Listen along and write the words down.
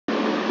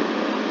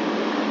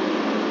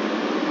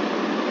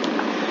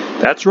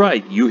That's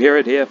right, you hear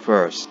it here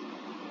first.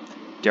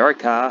 Derek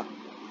Carr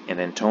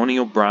and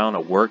Antonio Brown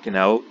are working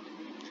out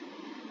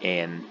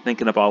and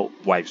thinking about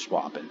wife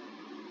swapping.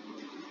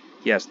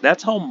 Yes,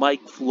 that's how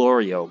Mike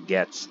Florio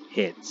gets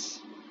hits.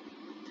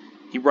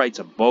 He writes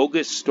a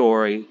bogus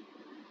story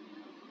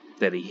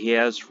that he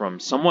hears from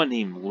someone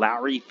named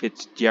Larry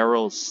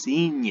Fitzgerald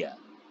Sr.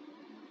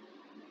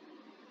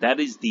 That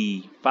is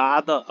the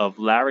father of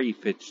Larry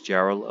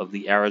Fitzgerald of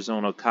the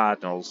Arizona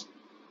Cardinals.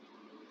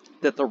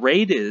 That the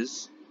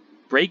Raiders,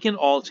 breaking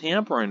all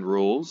tampering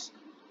rules,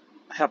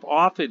 have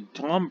offered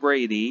Tom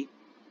Brady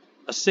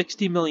a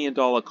 $60 million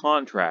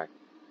contract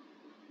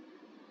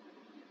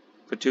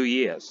for 2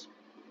 years.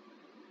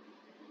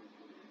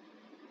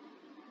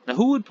 Now,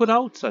 who would put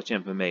out such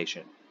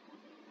information?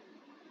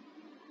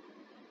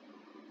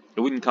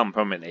 It wouldn't come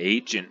from an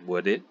agent,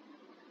 would it?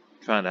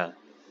 Trying to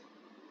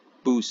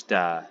boost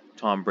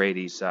Tom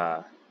Brady's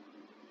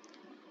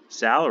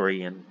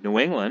salary in New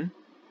England.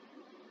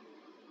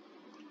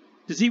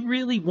 Does he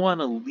really want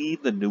to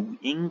leave the New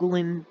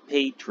England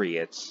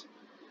Patriots,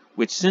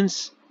 which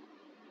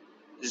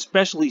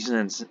especially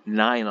since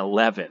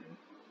 9/11,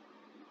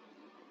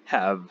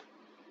 have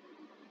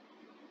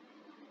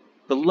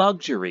the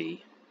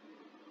luxury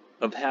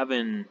of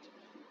having,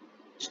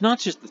 it's not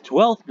just the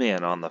 12th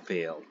man on the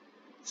field,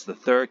 it's the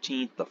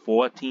 13th, the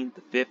 14th,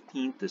 the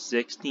 15th, the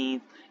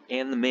 16th,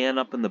 and the man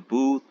up in the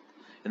booth,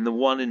 and the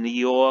one in New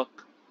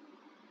York.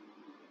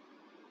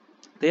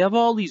 They have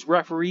all these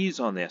referees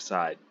on their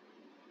side.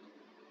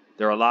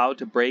 They're allowed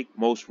to break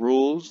most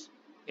rules,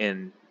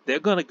 and they're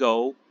going to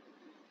go.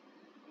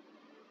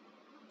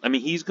 I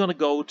mean, he's going to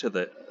go to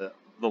the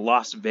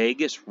Las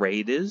Vegas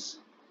Raiders,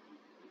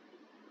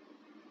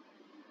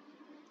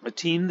 a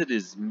team that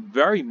is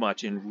very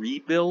much in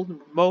rebuild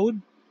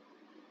mode.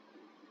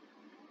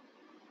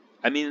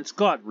 I mean, it's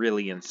got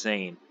really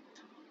insane.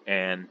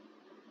 And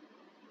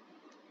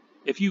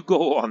if you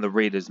go on the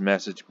Raiders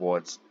message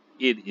boards,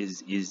 it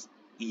is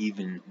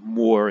even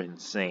more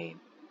insane.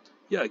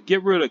 Yeah,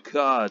 get rid of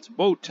Carr. It's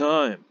about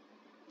time.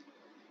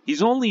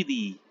 He's only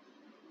the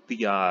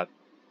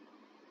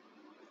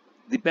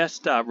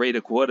best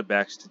Raider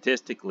quarterback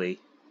statistically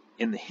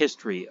in the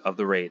history of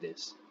the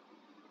Raiders.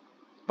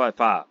 By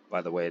far,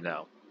 by the way,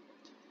 now.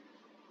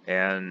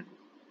 And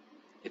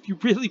if you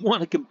really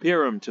want to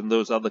compare him to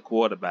those other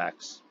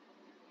quarterbacks,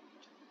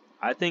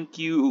 I think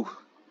you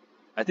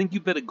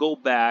better go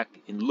back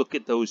and look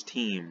at those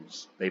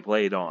teams they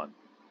played on.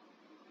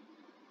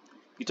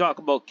 You talk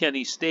about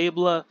Kenny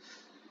Stabler,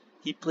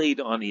 he played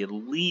on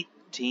elite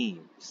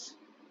teams.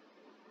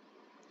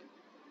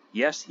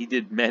 Yes, he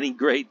did many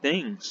great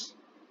things,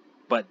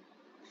 but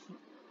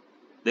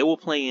they were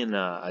playing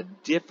a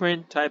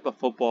different type of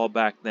football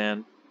back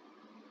then.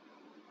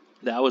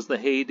 That was the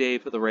heyday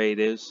for the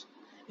Raiders,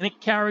 and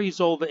it carries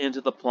over into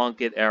the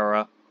Plunkett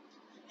era.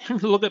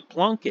 And look at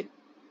Plunkett.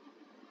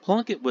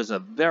 Plunkett was a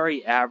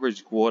very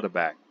average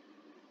quarterback.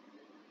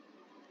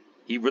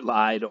 He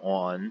relied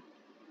on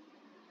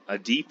a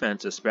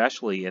defense,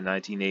 especially in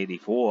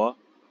 1984,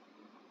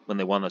 when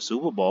they won the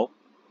Super Bowl.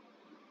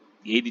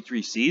 The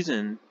 83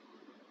 season,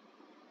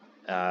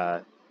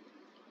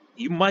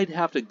 you might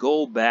have to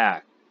go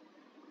back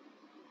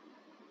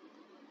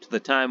to the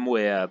time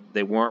where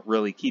they weren't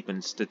really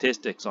keeping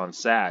statistics on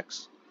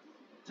sacks,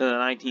 to the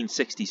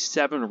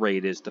 1967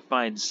 Raiders, to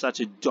find such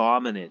a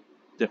dominant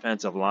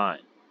defensive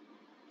line.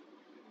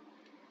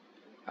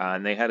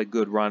 And they had a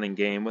good running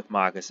game with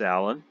Marcus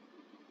Allen.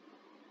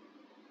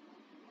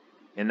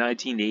 In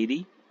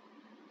 1980,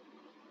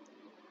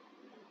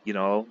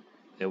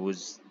 it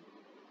was,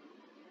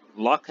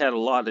 luck had a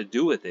lot to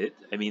do with it.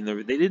 I mean,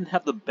 they didn't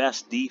have the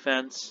best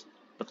defense,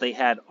 but they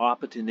had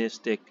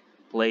opportunistic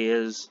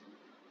players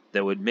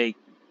that would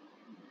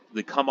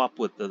come up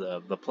with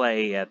the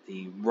play at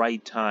the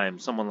right time.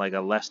 Someone like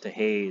a Lester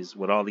Hayes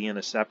with all the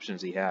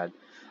interceptions he had.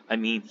 I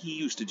mean, he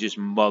used to just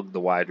mug the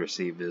wide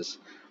receivers.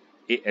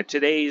 At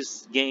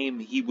today's game,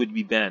 he would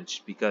be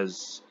benched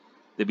because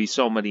there'd be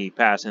so many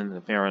pass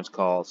interference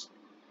calls.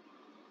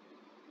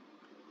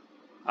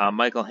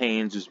 Michael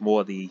Haynes is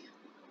more the,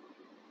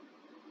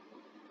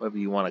 whatever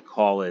you want to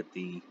call it,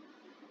 the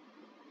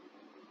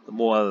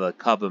more of the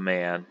cover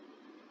man.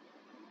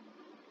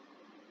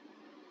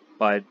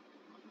 But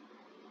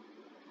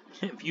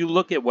if you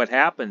look at what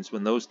happens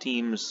when those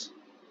teams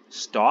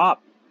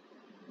stop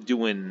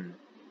doing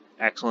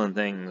excellent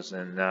things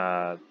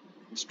and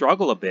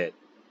struggle a bit,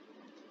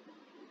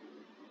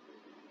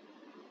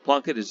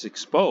 Plunkett is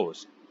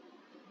exposed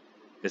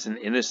as an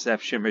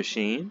interception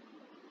machine,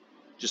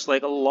 just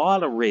like a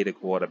lot of Raider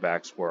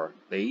quarterbacks were.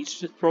 They used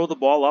to throw the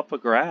ball up for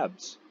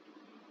grabs.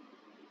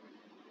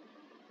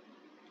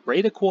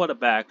 Raider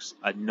quarterbacks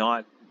are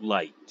not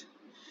liked.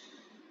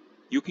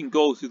 You can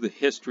go through the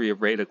history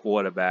of Raider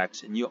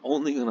quarterbacks, and you're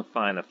only going to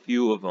find a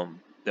few of them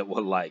that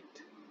were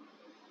liked.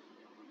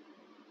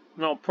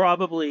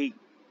 Probably,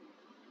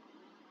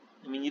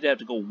 I mean, you'd have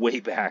to go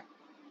way back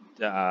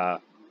to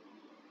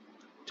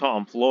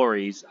Tom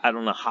Flores. I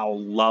don't know how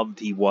loved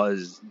he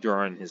was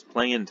during his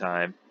playing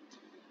time.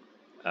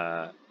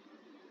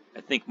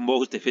 I think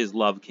most of his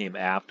love came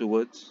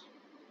afterwards.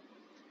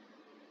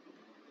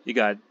 You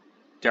got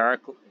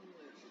Derek,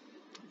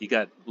 you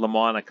got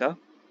LaMonica,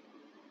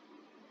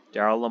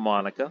 Daryl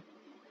LaMonica,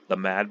 the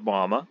Mad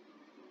Bomber.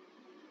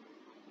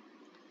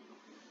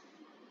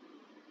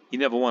 He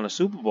never won a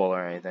Super Bowl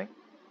or anything.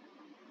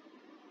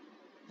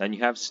 Then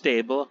you have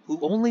Stabler, who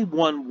only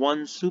won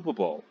one Super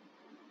Bowl.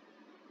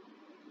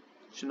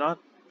 Should not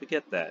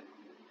forget that.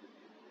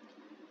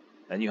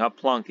 Then you have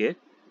Plunkett.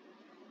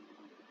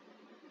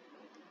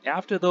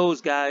 After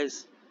those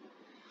guys,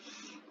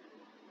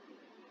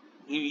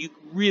 you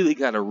really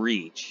got to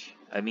reach.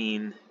 I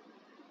mean,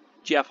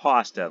 Jeff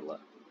Hostetler,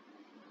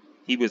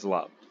 he was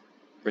loved,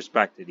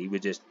 respected. He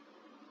would just,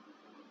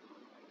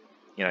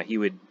 he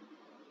would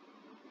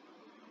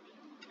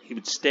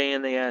stay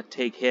in there,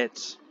 take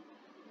hits,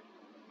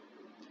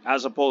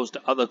 as opposed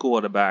to other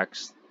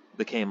quarterbacks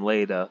that came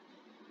later.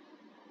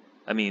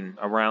 I mean,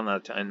 around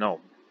that time, no,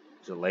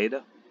 was it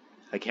later?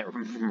 I can't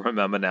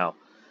remember now.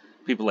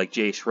 People like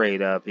Jay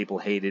Schrader, people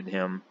hated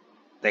him.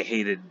 They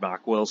hated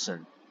Mark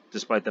Wilson,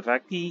 despite the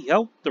fact he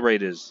helped the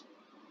Raiders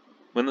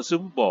win the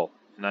Super Bowl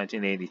in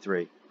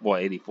 1983. Well,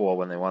 84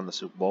 when they won the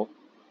Super Bowl.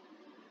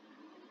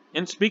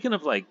 And speaking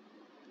of, like,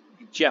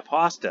 Jeff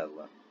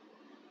Hostetler,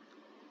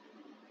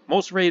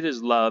 most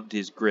Raiders loved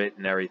his grit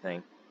and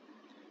everything.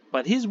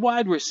 But his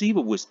wide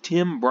receiver was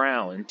Tim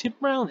Brown. And Tim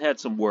Brown had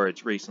some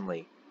words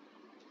recently.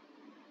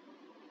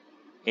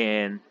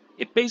 And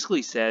it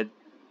basically said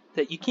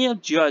that you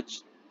can't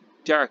judge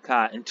Derek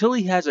Carr until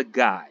he has a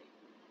guy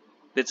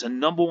that's a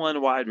number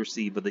one wide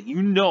receiver that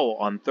you know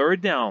on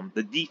third down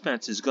the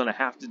defense is going to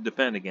have to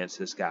defend against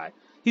this guy.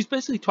 He's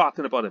basically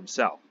talking about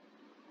himself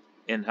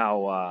and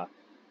how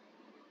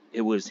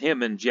it was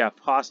him and Jeff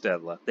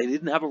Hostetler. They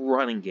didn't have a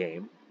running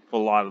game for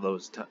a lot of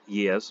those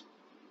years.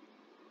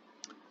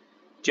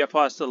 Jeff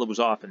Hostetler was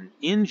often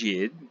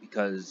injured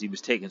because he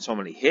was taking so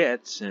many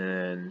hits,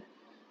 and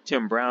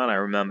Tim Brown, I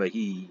remember,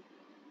 he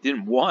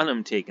didn't want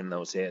him taking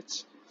those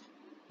hits.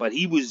 But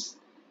he was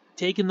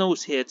taking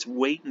those hits,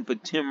 waiting for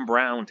Tim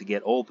Brown to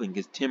get open,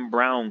 because Tim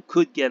Brown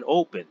could get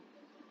open.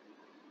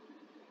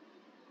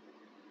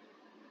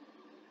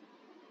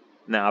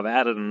 Now, I've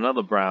added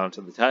another Brown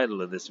to the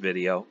title of this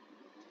video.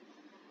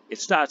 It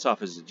starts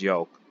off as a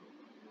joke,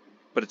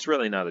 but it's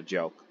really not a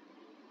joke.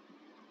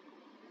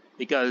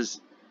 Because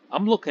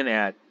I'm looking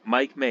at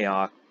Mike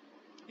Mayock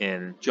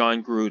and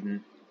John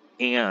Gruden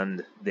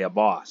and their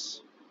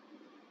boss.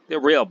 Their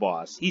real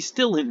boss. He's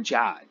still in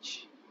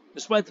charge.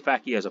 Despite the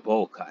fact he has a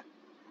bowl cut.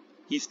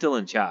 He's still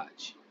in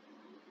charge.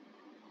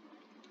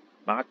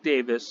 Mark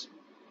Davis,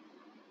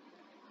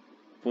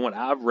 from what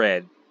I've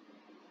read,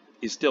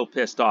 is still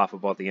pissed off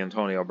about the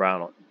Antonio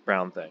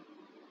Brown thing.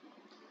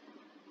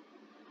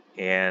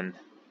 And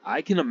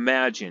I can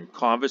imagine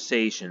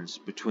conversations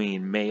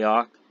between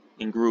Mayock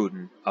and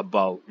Gruden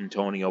about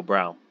Antonio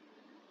Brown.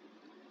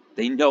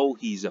 They know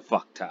he's a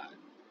fucktard.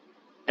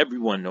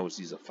 Everyone knows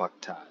he's a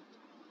fucktard.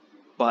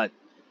 But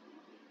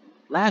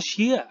last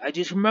year, I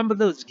just remember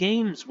those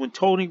games when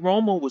Tony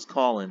Romo was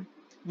calling.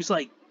 He was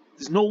like,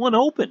 there's no one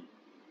open.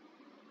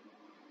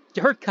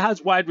 Derek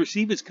Carr's wide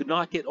receivers could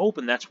not get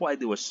open. That's why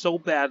they were so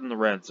bad in the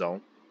red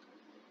zone.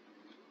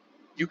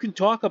 You can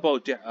talk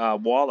about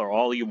Waller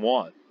all you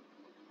want.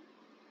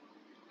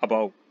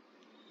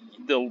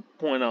 They'll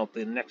point out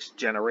the next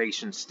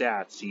generation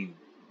stats. He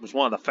was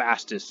one of the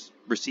fastest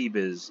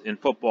receivers in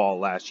football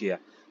last year.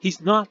 He's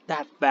not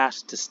that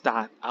fast to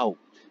start out.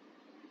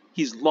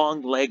 He's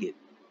long-legged.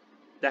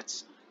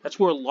 That's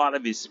where a lot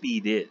of his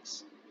speed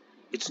is.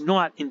 It's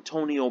not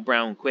Antonio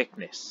Brown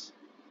quickness.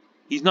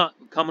 He's not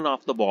coming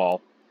off the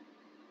ball.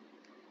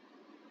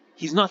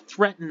 He's not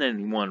threatening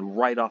anyone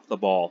right off the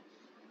ball,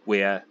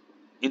 where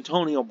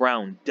Antonio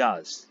Brown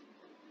does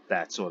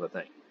that sort of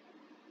thing.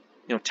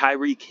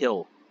 Tyreek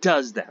Hill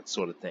does that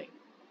sort of thing.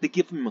 They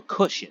give him a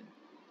cushion.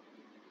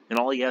 And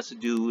all he has to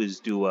do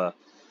is do a,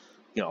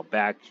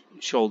 back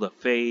shoulder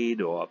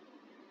fade or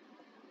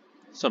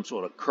some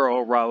sort of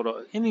curl route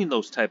or any of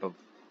those type of,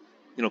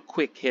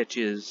 quick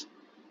hitches,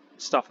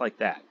 stuff like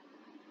that.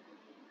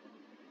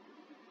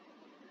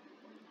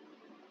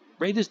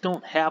 Raiders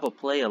don't have a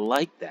player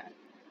like that.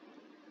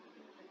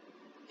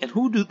 And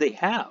who do they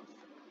have?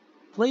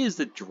 Players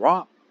that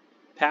drop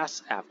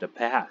pass after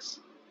pass.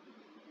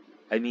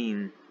 I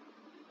mean,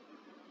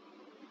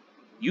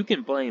 you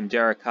can blame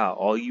Derek Carr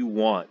all you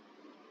want,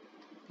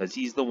 because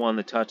he's the one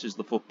that touches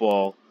the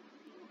football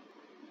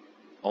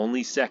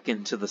only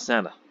second to the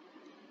center.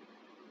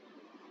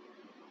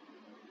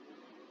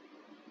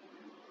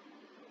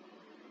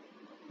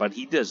 But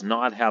he does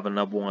not have a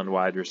number one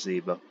wide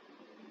receiver.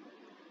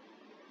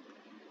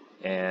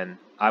 And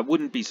I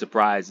wouldn't be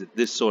surprised if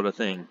this sort of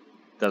thing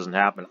doesn't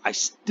happen. I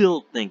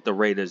still think the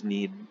Raiders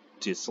need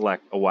to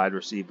select a wide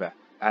receiver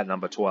at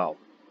number 12.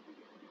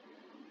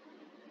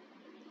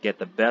 Get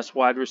the best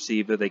wide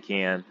receiver they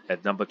can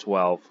at number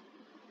 12.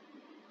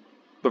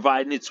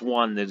 Providing it's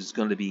one that is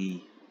going to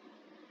be,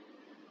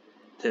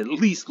 that at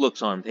least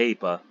looks on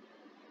paper,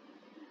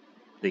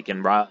 they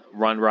can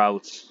run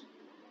routes,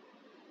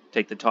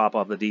 take the top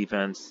off the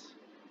defense,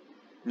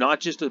 not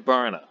just a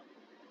burner.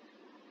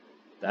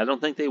 I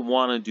don't think they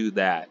want to do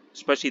that,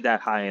 especially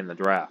that high in the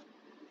draft.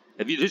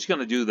 If you're just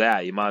going to do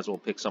that, you might as well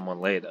pick someone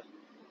later.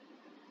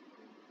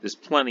 There's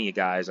plenty of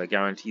guys. I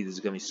guarantee there's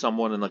going to be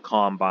someone in the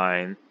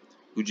combine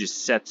who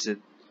just sets it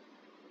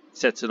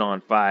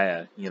on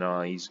fire. You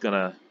know, he's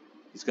gonna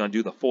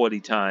do the 40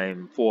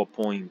 time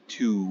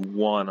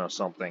 4.21 or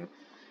something,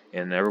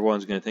 and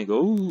everyone's gonna think,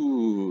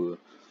 ooh.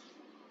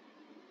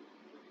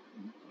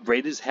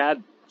 Raiders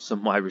had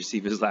some wide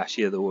receivers last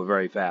year that were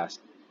very fast,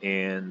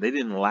 and they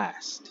didn't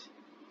last.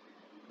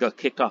 Got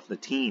kicked off the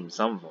team,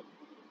 some of them,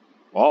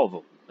 all of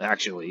them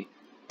actually.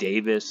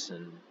 Davis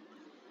and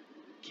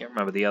can't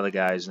remember the other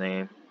guy's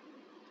name.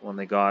 The one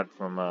they got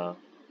from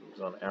he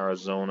was on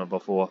Arizona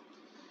before.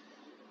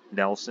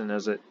 Nelson,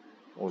 is it?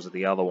 Or was it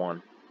the other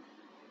one?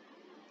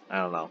 I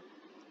don't know.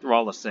 They're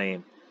all the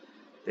same.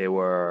 They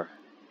were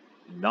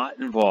not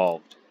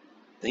involved.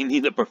 They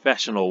need a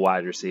professional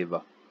wide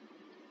receiver.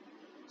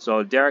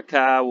 So Derek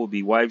Carr will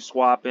be wife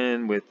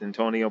swapping with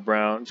Antonio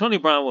Brown. Antonio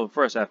Brown will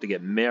first have to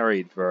get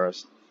married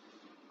first.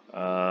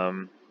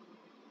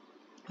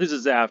 This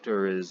is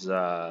after his,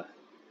 what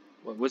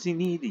does he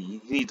need?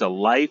 He needs a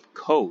life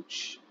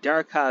coach.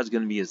 Derek Carr is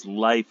going to be his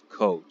life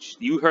coach.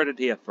 You heard it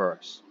here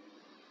first.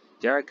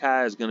 Derek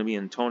Carr is going to be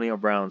Antonio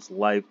Brown's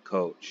life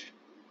coach.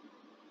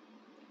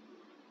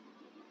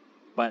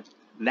 But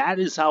that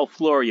is how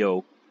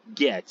Florio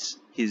gets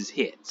his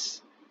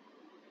hits.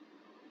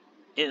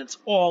 And it's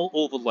all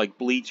over like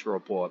Bleacher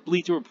Report.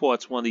 Bleacher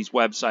Report's one of these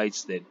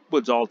websites that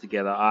puts all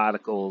together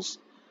articles,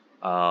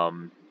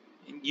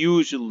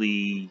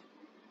 usually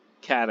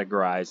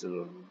categorized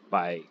them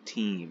by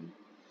team.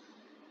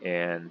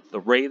 And the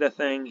Raider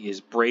thing is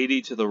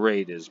Brady to the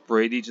Raiders.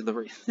 Brady to the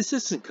Raiders. This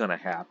isn't going to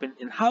happen.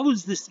 And how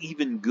is this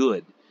even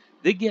good?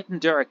 They're getting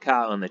Derek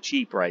Carr on the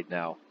cheap right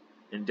now.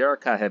 And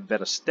Derek Carr had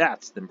better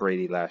stats than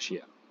Brady last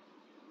year.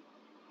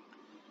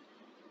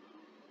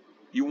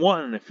 You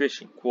want an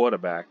efficient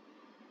quarterback.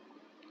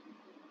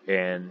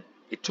 And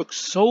it took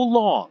so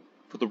long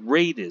for the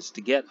Raiders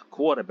to get a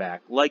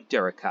quarterback like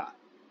Derek Carr.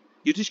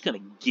 You're just going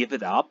to give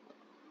it up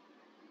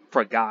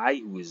for a guy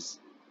who is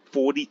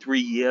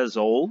 43 years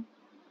old?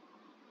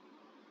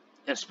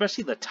 And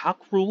especially the tuck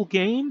rule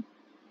game?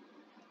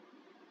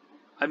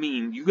 I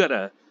mean, you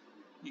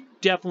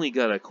definitely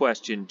gotta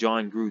question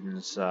John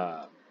Gruden's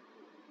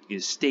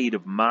his state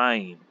of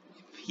mind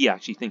if he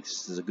actually thinks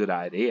this is a good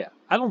idea.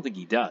 I don't think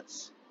he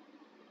does.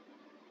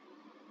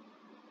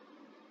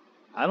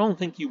 I don't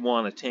think you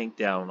want to tank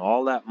down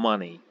all that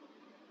money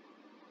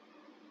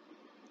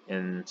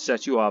and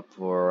set you up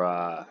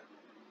for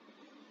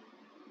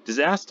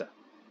disaster.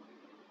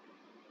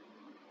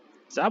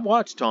 So I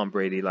watched Tom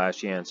Brady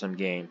last year in some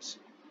games.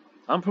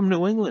 I'm from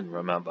New England,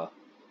 remember?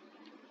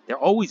 They're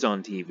always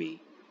on TV.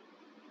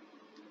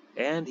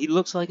 And he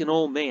looks like an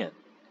old man.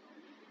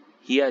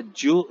 He had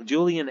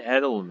Julian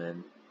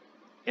Edelman.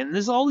 And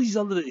there's all these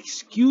other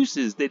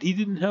excuses that he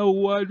didn't have a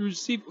wide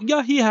receiver.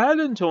 Yeah, he had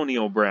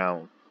Antonio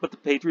Brown. But the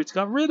Patriots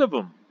got rid of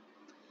him.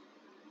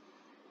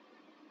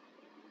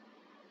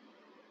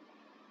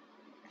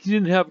 He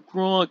didn't have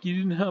Gronk. He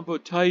didn't have a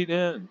tight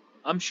end.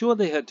 I'm sure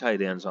they had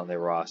tight ends on their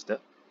roster.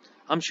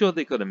 I'm sure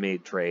they could have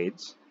made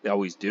trades. They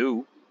always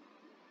do.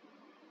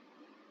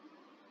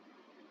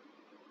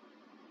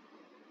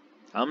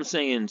 I'm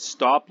saying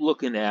stop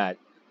looking at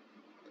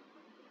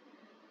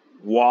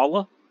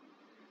Waller,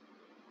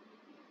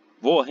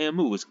 for him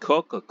who was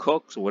Cook or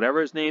Cooks or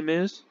whatever his name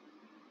is,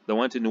 that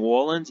went to New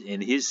Orleans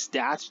and his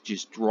stats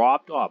just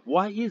dropped off.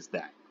 Why is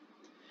that?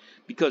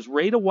 Because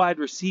Raider wide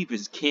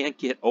receivers can't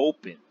get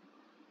open.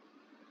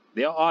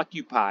 They're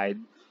occupied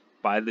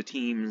by the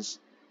team's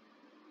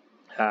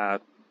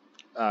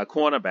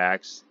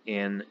cornerbacks,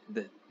 and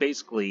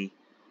basically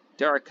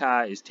Derek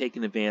Carr is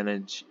taking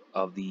advantage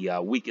of the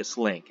weakest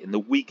link, and the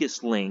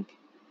weakest link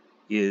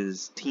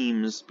is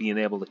teams being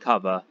able to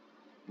cover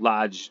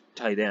large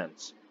tight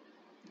ends,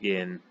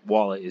 and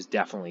Waller is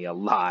definitely a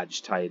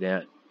large tight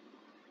end,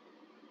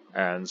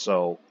 and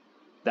so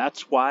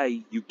that's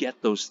why you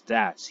get those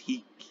stats.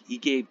 He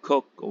gave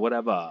Cook or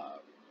whatever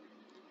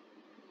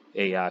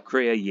a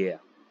career year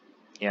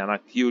and a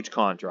huge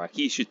contract.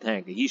 He should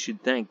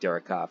thank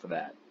Derek Carr for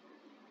that.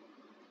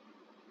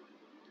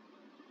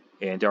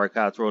 And Derek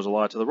Carr throws a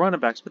lot to the running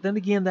backs, but then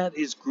again, that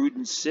is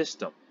Gruden's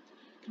system.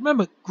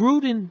 Remember,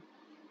 Gruden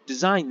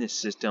designed this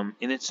system,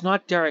 and it's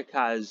not Derek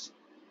Carr's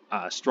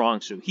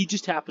strong suit. He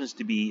just happens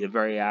to be a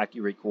very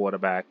accurate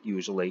quarterback,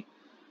 usually.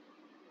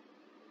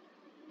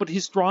 But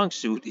his strong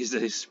suit is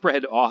a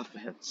spread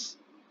offense.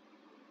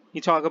 You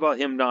talk about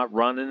him not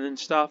running and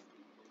stuff.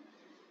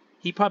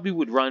 He probably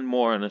would run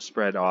more in a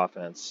spread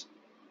offense,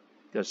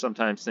 because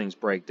sometimes things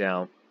break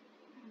down.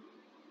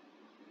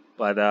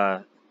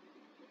 But,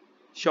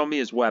 show me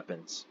his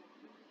weapons.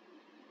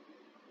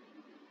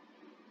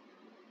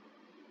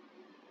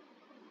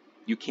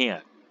 You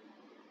can't.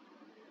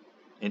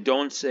 And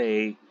don't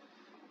say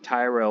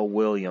Tyrell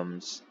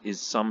Williams is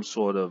some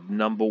sort of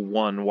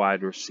 #1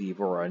 wide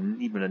receiver or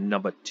even a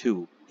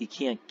 #2. He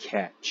can't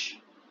catch.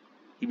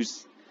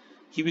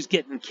 he was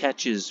getting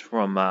catches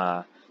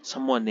from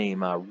someone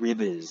named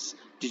Rivers.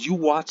 Did you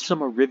watch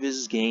some of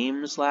Rivers'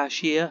 games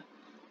last year?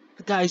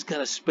 The guy's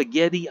got a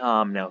spaghetti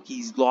arm now.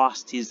 He's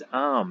lost his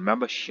arm.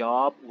 Remember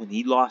Schaub when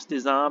he lost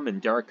his arm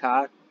and Derek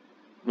Carr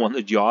won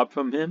the job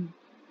from him?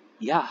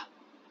 Yeah.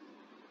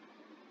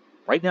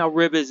 Right now,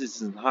 Rivers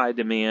is in high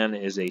demand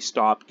as a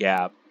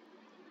stopgap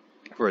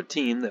for a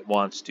team that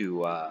wants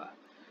to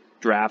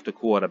draft a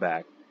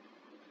quarterback.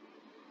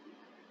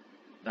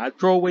 I'd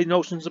throw away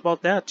notions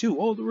about that too.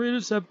 Oh, the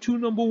Raiders have 2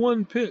 number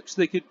 1 picks.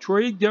 They could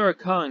trade Derek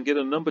Carr and get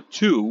a number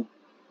 2.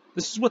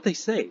 This is what they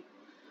say.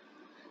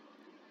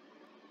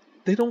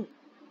 They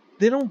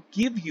don't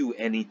give you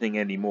anything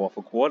anymore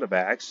for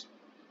quarterbacks.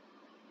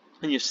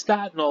 And you're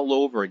starting all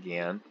over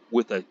again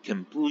with a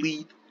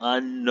complete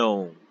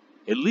unknown.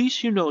 At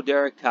least you know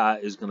Derek Carr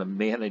is going to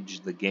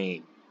manage the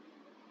game.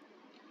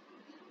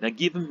 Now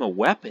give him a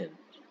weapon.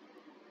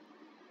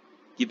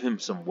 Give him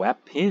some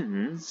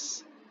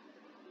weapons.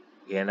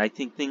 And I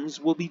think things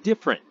will be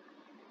different.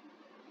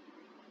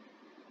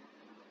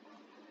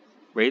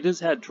 Raiders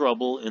had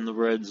trouble in the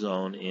red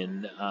zone,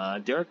 and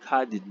Derek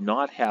Carr did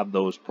not have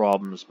those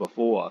problems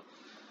before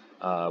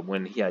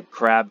when he had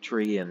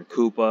Crabtree and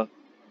Cooper.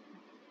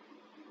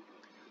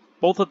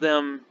 Both of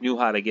them knew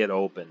how to get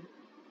open.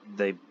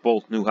 They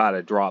both knew how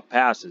to drop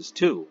passes,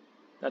 too.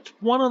 That's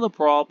one of the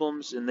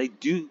problems, and they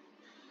do.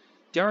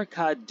 Derek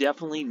Carr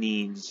definitely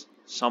needs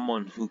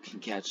someone who can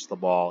catch the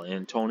ball.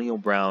 Antonio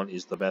Brown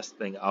is the best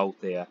thing out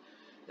there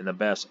and the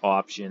best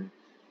option,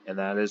 and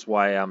that is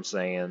why I'm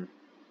saying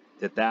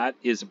that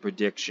is a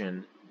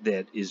prediction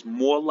that is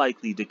more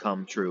likely to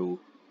come true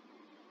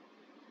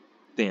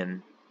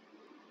than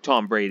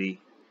Tom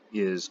Brady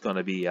is going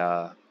to be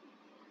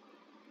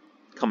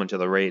coming to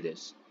the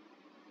Raiders.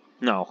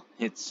 No,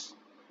 it's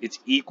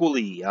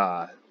equally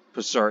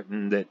for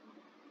certain that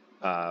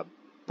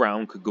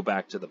Brown could go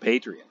back to the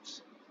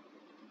Patriots.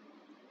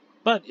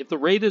 But if the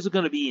Raiders are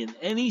going to be in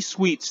any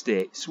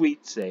sweepstakes,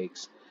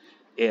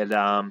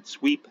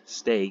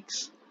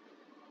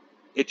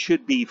 it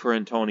should be for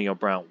Antonio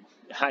Brown.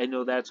 I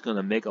know that's going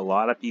to make a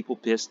lot of people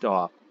pissed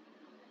off,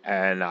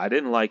 and I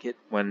didn't like it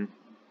when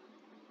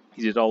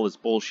he did all this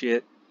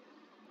bullshit.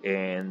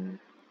 And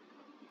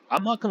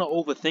I'm not going to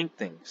overthink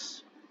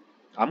things.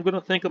 I'm going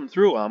to think them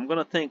through. I'm going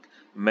to think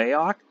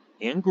Mayock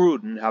and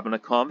Gruden having a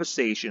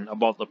conversation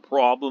about the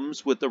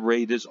problems with the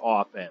Raiders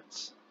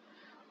offense.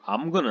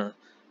 I'm going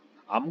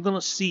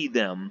to see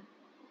them.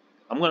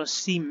 I'm going to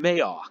see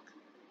Mayock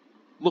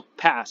look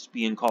past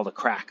being called a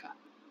cracker.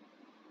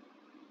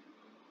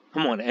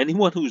 Come on,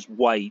 anyone who's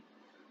white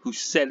who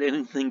said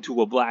anything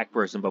to a black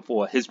person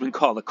before has been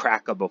called a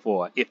cracker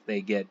before if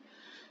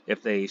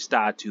they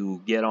start to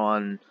get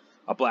on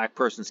a black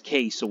person's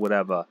case or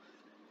whatever.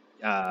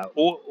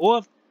 Or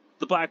if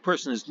the black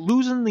person is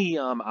losing the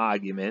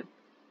argument,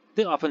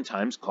 they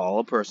oftentimes call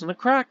a person a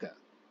cracker.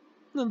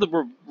 And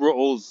the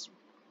roles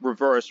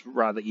reverse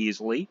rather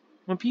easily.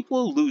 When people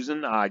are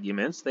losing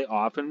arguments, they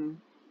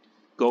often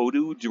go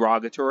to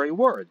derogatory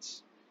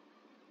words.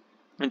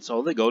 And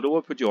so they go to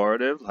a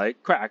pejorative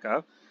like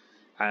cracker.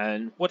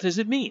 And what does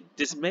it mean?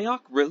 Does Mayock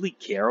really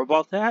care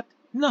about that?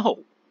 No,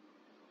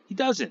 he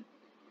doesn't.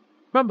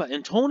 Remember,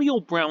 Antonio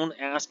Brown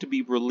asked to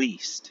be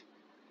released.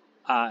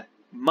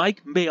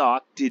 Mike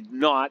Mayock did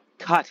not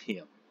cut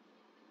him.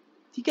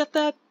 You get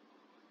that?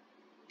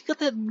 You got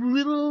that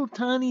little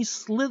tiny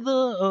slither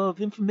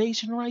of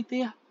information right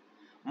there?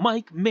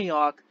 Mike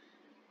Mayock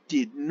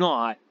did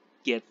not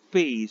get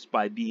fazed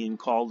by being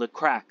called a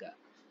cracker.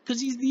 Because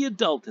he's the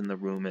adult in the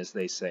room, as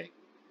they say.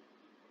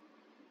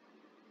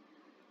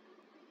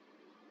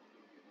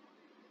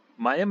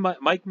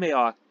 Mike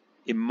Mayock,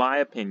 in my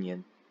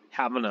opinion,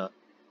 having a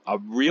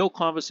real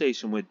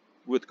conversation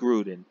with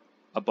Gruden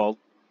about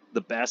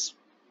the best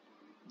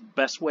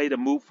way to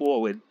move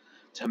forward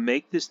to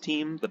make this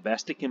team the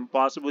best it can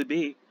possibly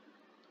be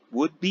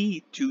would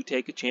be to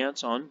take a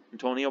chance on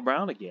Antonio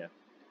Brown again.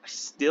 I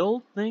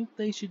still think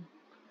they should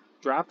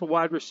draft a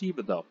wide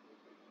receiver, though,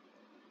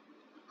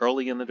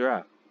 early in the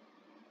draft.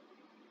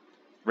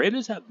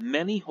 Raiders have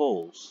many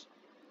holes,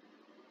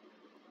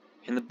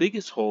 and the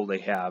biggest hole they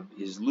have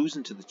is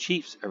losing to the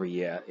Chiefs every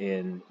year,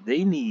 and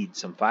they need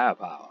some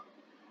firepower.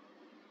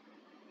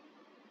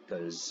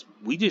 Because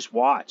we just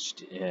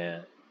watched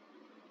in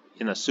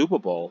a Super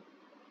Bowl,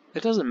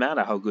 it doesn't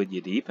matter how good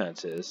your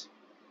defense is.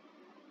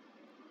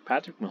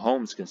 Patrick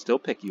Mahomes can still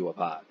pick you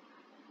apart.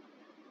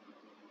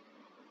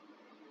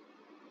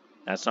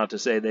 That's not to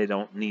say they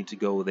don't need to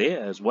go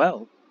there as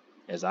well.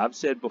 As I've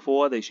said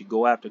before, they should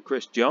go after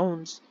Chris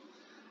Jones.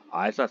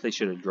 I thought they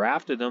should have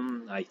drafted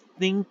him. I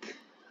think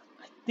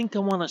I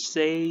want to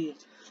say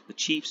the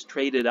Chiefs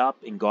traded up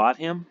and got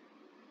him.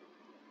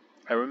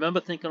 I remember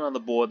thinking on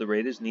the board the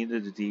Raiders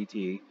needed a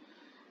DT,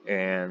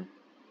 and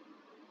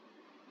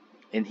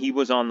he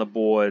was on the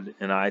board,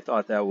 and I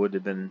thought that would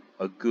have been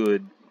a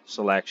good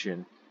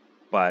selection,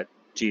 but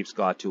Chiefs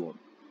got to him.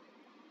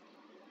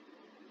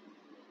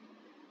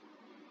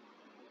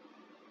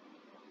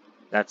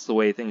 That's the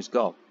way things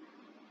go.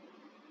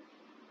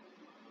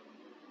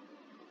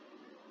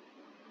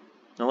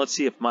 Now let's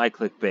see if my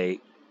clickbait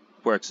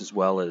works as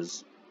well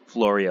as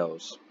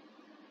Florio's.